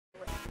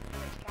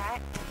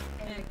TwitchKat,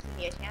 and give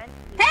me a chance.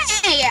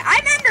 Hey,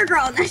 I'm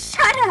Endergirl. Now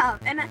shut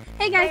up. And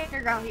hey guys,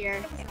 Endergirl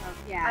here. So,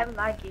 yeah. I'm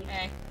laggy.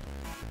 Hey.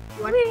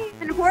 You want to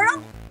open a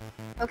portal?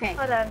 Okay.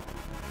 Hold on.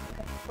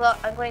 Okay. Well,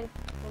 I'm going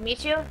to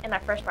meet you in our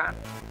first round.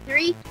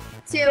 3,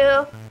 2,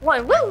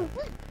 1. Woo!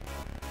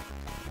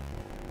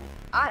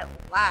 I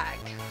lag.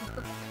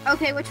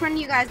 Okay, which one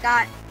you guys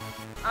got?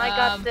 I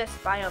got this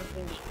biome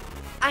thingy.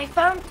 I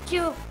found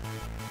you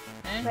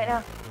Eh? right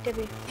now.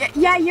 Debbie.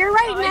 Yeah, you're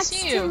right Oh, I next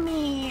see to you.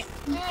 me.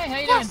 Hey, how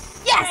you Yes,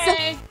 doing? yes.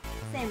 Hey.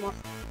 Same one.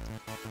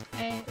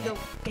 Hey.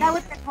 That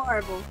was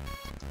horrible.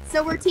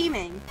 So we're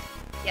teaming.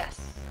 Yes.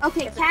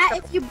 Okay, It's a Cat,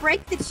 triple. if you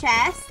break the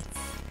chest,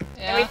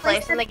 Every Yeah.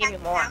 place and they give you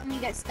more. down, you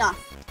get stuff.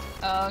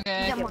 Oh, You okay.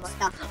 get Give more more.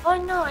 stuff. Oh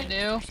no, I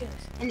do.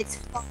 And it's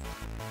fun.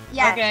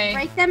 Yeah, Okay.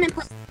 break them and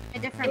put a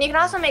different. And you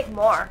can also make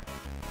more.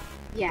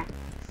 Yeah.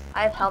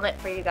 I have helmet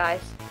for you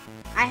guys.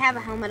 I have a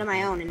helmet of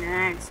my own and an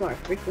iron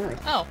sword. Pretty good.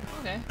 Oh,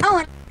 okay.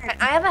 Oh, And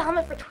I have a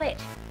helmet for Twitch.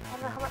 I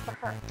have a helmet for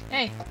her.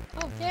 Hey.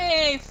 Oh,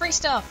 yay, free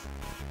stuff.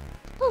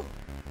 Woo.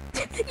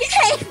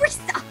 yay, free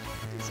stuff.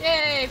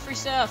 Yay, free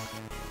stuff.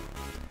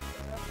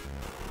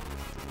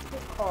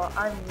 Oh,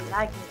 I'm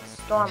lagging the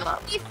storm up.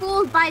 Don't be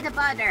fooled by the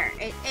butter.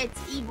 It's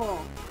evil.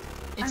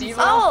 It's I'm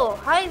evil. Oh,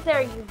 hi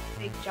there, you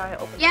big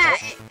giant open Yeah,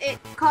 fish. it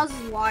causes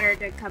water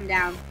to come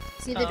down.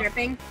 See the Oh.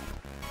 dripping?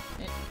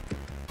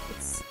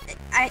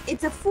 Yeah.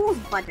 It's a fool's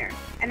butter,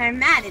 and I'm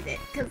mad at it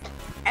because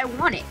I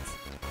want it.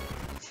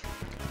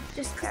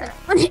 Just because I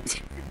want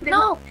it. They No,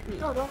 won't let me.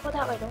 no, don't go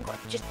that way. Don't go.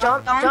 Just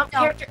Don't, jump,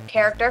 don't.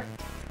 character.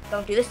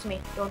 Don't do this to me.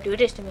 Don't do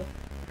this to me.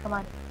 Come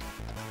on.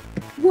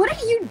 What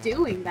are you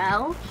doing,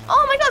 Belle?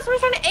 Oh my God!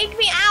 Someone's trying to egg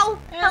me. Ow!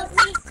 Help.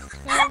 Help me!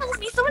 Help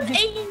me! Someone's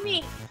egging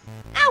me.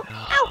 Ow!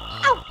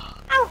 Ow! Ow!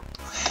 Ow! Ow!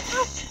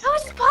 How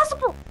is this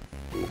possible?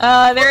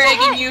 They're the egging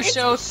heck? you, It's-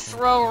 so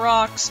throw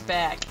rocks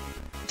back.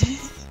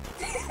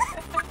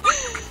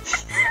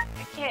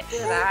 I can't do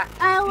that.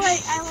 I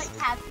like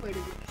Cat's point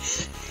of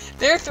view.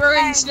 They're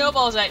throwing Um,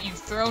 snowballs at you.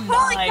 Throw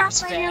Holy knives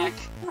crap, I am-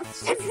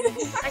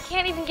 back. I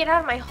can't even get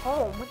out of my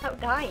home without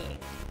dying.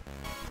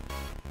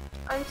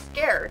 I'm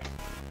scared.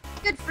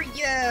 Good for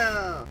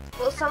you.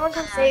 Will someone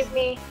come save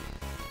me?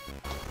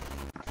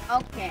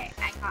 Okay,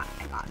 I got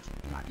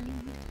you.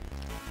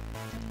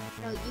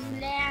 So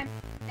you land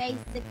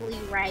basically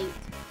right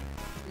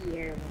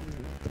here.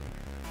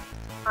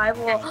 I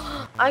will.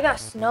 I got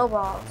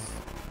snowballs.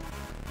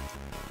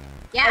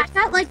 Yeah, I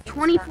got like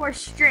 24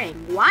 string.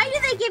 Why do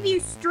they give you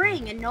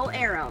string and no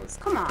arrows?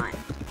 Come on.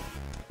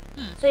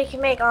 So you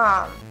can make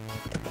wool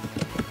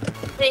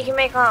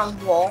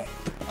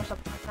or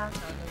something like that.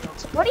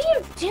 What are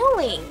you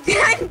doing?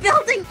 I'm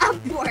building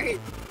upward.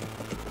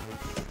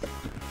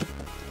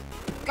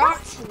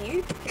 Guard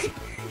me.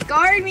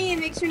 Guard me and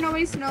make sure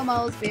nobody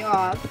snowballs me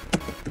off.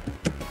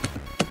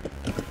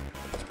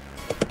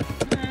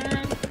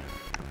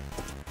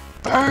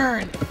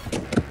 Burn!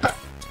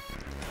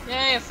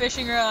 Yay, a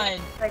fishing rod!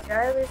 Like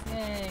I was.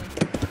 Yay.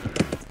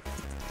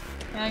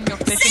 Now I can go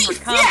fishing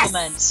for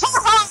compliments.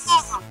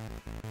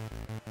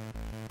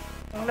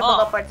 I'm gonna build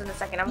upwards in a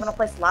second. I'm gonna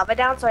place lava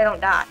down so I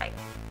don't die.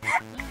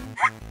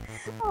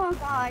 Oh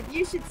god,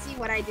 you should see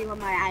what I do on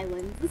my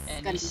island. This is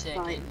Any gonna be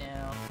second fun.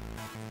 now.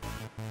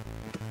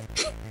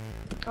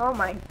 Oh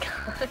my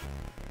God.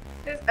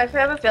 I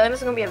have a feeling this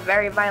is gonna be a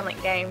very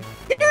violent game.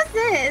 This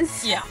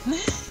is. Yeah,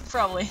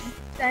 probably.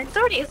 It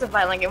already is a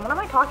violent game. What am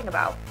I talking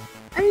about?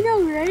 I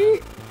know,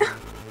 right?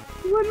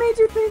 What made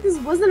you think this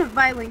wasn't a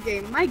violent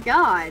game? My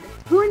god.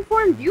 Who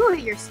informed you of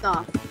your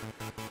stuff?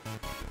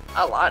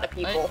 A lot of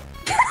people.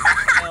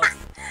 Oh.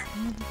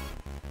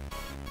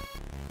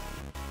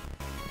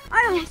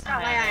 I almost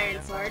got my iron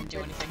I sword. didn't do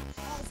anything.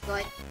 That was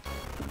good.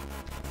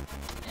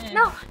 Eh.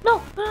 No.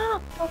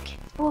 Okay.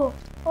 Oh,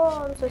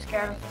 I'm so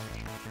scared.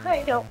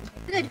 I don't.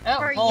 Good Oh,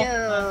 for oh, you.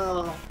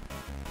 oh,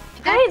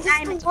 Guys, this is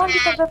Diamond the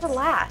longest I've axe. ever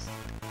last.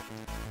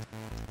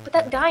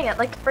 Without dying at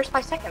like the first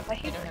 5 seconds. I I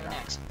hate don't have an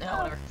that. axe. No,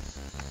 whatever.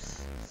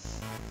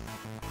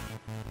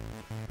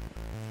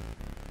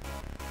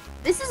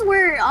 This is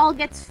where it all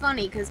gets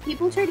funny because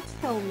people try to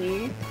kill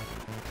me.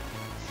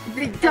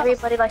 They don't.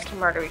 Everybody likes to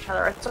murder each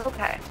other. It's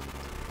okay.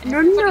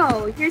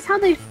 No. Here's how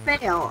they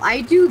fail.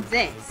 I do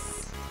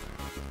this.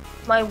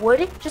 My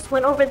wood just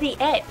went over the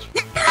edge.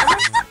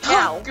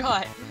 Now. Oh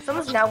god.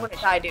 Someone's now gonna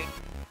die, dude.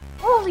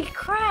 Holy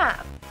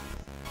crap!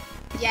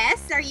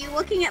 Yes. Are you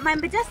looking at my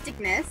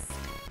majesticness?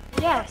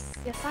 Yes,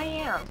 I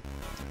am.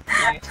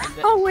 Yeah, it's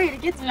good. Oh wait,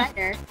 it gets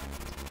better.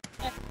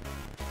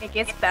 It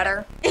gets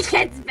better. It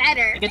gets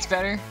better. It gets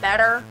better.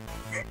 Better.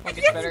 It gets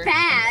gets better.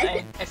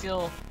 bad. I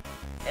feel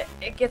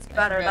It gets I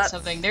better. forgot That's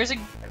something. There's a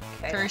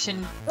okay. person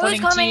Who's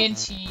putting coming?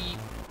 TNT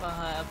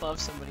above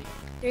somebody.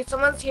 Dude,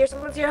 someone's here.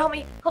 Help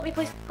me,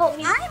 please, help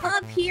me. I'm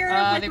up here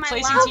with They're my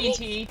placing lava.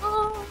 TNT.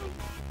 Oh,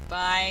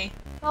 Bye.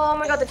 oh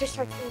my God, they just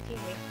started TNT me.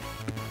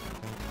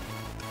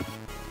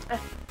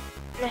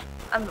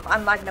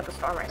 I'm lagging up a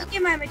storm right now. Look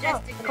at my Oh,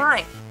 majesticness.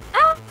 climb.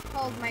 Ow!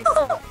 Hold my No,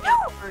 sword. no!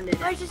 Burned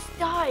it I up. just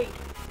died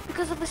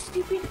because of a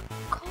stupid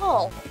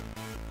call.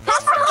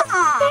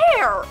 Ah!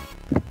 There.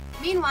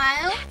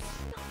 Meanwhile,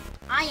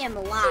 I I am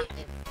alive.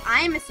 I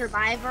am a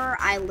survivor.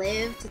 I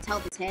live to tell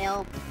the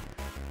tale.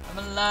 I'm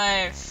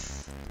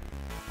alive.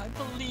 I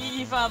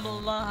believe I'm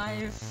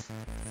alive.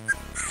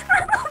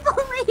 I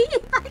don't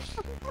believe I'm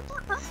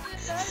alive.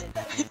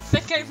 I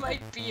think I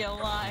might be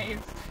alive.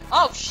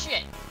 Oh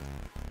shit!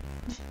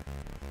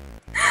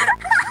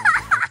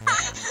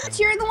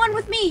 You're the one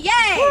with me.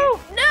 Yay! Woo!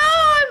 No,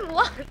 I'm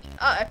lucky.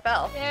 Oh, I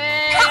fell.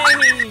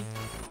 Yay!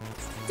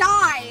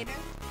 Died.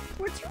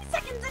 We're 2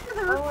 seconds into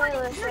the recording.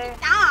 let's You say-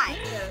 died.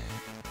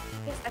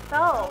 Yes, I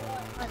fell.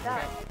 Oh my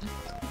god.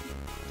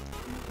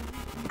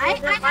 I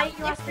Then why have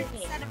you a ask me?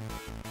 different set of.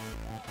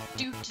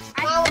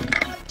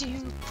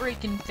 Do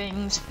breaking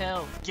things.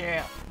 Hell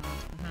yeah.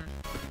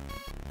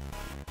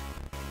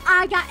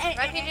 I got it.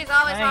 Refugee's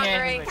always Yeah,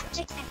 hungry.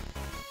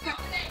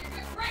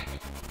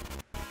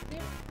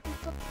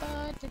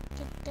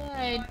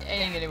 I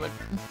didn't get anyone.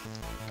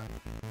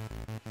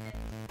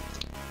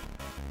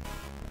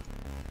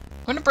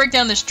 I'm gonna break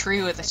down this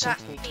tree with some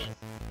cake.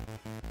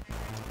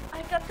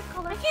 I got the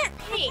color I can't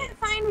pink.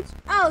 find which.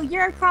 Oh,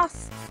 you're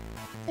across.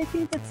 I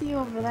think that's you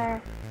over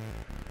there.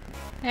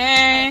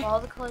 Hey! All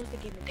the colors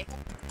that give me dick.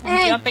 I'm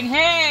Hey. jumping.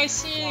 Hey, I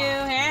see you.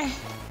 Hey.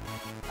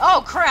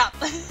 Oh crap!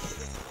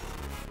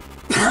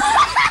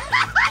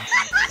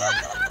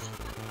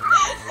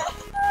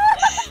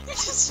 You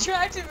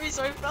distracted me,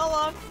 so I fell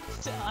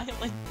off the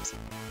island.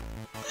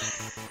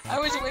 I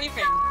was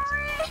waving.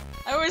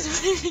 I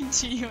was waving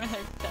to you and I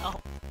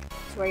fell.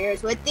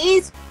 Warriors with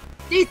these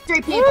 3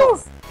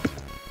 people.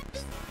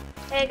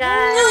 Hey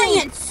guys.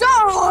 Giant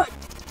sword.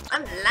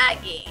 I'm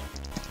laggy.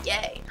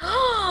 Yay.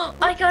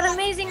 I got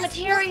amazing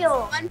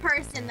material. One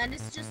person. That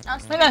is just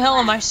us. Why the hell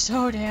am I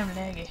so damn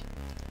laggy?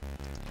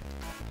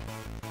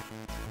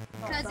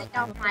 Because it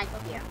don't like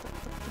you.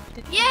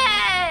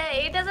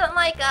 Yay! It doesn't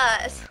like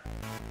us.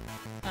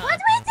 What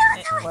do I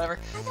do to it? Whatever.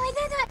 What do I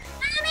do to it?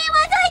 Mommy,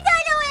 what do I do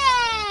to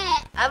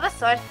it? I have a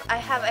sword. I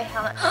have a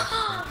helmet.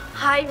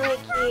 Hi,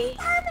 Ricky.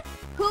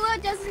 Who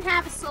doesn't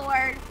have a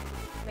sword?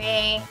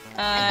 Me. I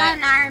got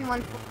an iron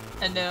one.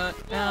 No.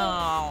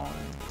 No.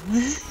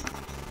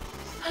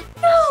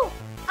 No!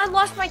 I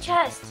lost my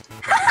chest.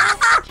 I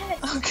lost my chest.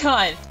 Oh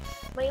god.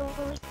 Wait.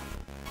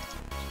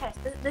 Chest.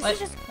 This What? is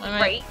just What am I-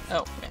 great.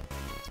 Oh. Okay.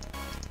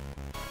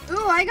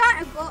 Ooh, I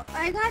got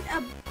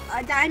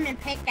a diamond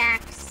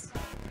pickaxe.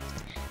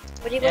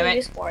 What are you Damn going to it.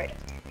 use for it?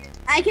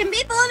 I can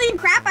beat the living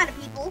crap out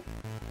of people.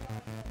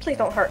 Please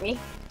don't hurt me.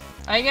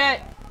 I got.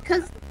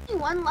 Cause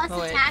one less Oh,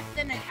 wait. attack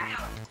than I.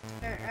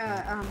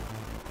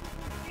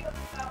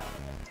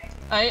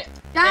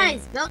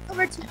 Guys, build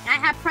over to. I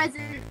have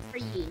presents for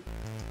you.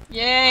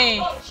 Yay!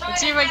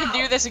 Let's see if I can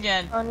do this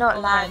again. Oh no,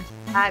 Hold lag.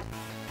 on. Lag.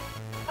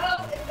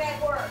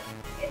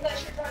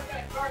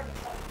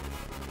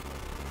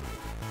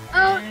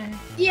 Oh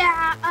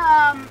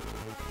yeah.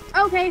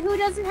 Okay, who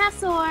doesn't have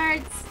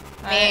swords?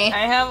 Me.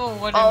 I have a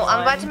wooden Oh,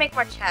 I'm about to one. make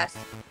more chests.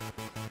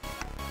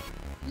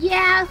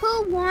 Yeah,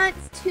 who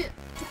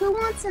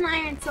wants an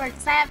iron sword?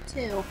 Cause I have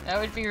 2, That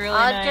would be really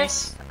I'll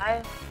nice.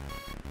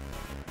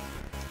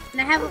 and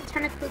I have a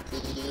ton of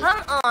cookies.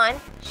 Come on.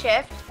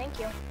 Shift. Thank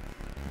you.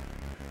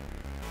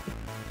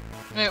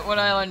 Wait, what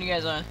island are you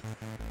guys on?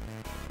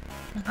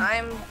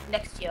 I'm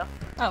next to you.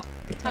 Oh.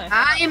 Hi.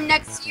 I am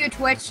next to you,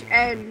 Twitch,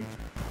 and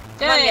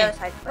I'm on the Yay! other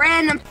side.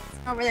 random person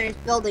over there is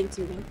building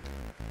to me.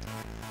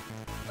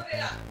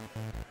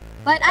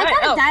 But I Alright,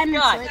 got a oh, diamond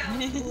God.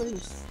 sword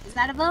loose. Is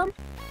that a boom?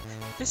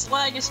 This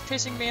lag is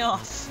pissing me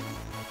off.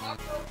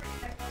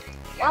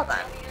 Well done.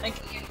 Like,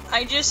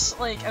 I just,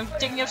 like, I'm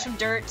digging up some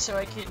dirt so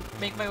I can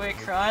make my way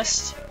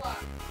across.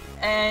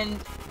 And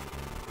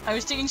I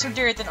was digging some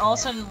dirt, then all of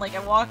a sudden, like, I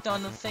walked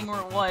on the thing where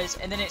it was,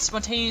 and then it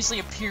spontaneously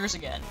appears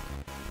again.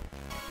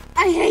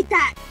 I hate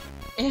that.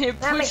 And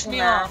it That makes pushed me me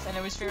mad. off, and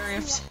it was very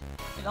upset.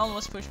 It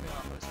almost pushed me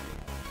off. It was very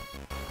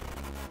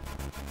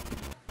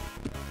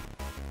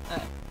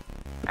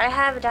I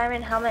have a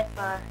diamond helmet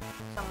for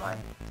someone.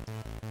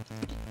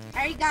 I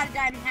already got a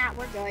diamond hat.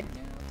 We're good.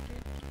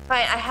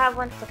 Fine, I have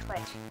one for Twitch.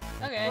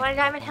 Okay. You want a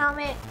diamond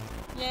helmet?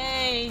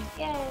 Yay!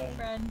 Yay.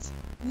 Friends.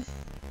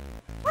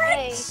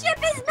 Yay. Ship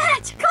is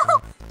magical.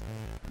 Oh,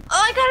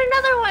 I got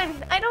another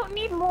one! I don't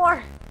need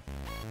more.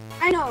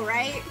 I know,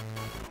 right?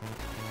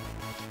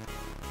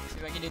 See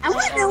if I can do I this.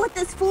 want to know what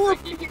this fool is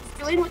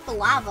doing with the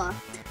lava.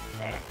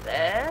 There's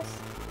this.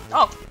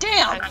 Oh,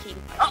 damn! I keep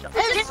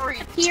It's just Every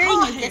appearing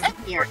and time.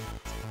 disappearing.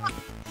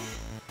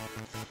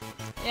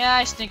 Yeah,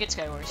 I stink at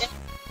Skywars.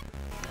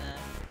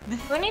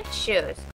 Who needs shoes?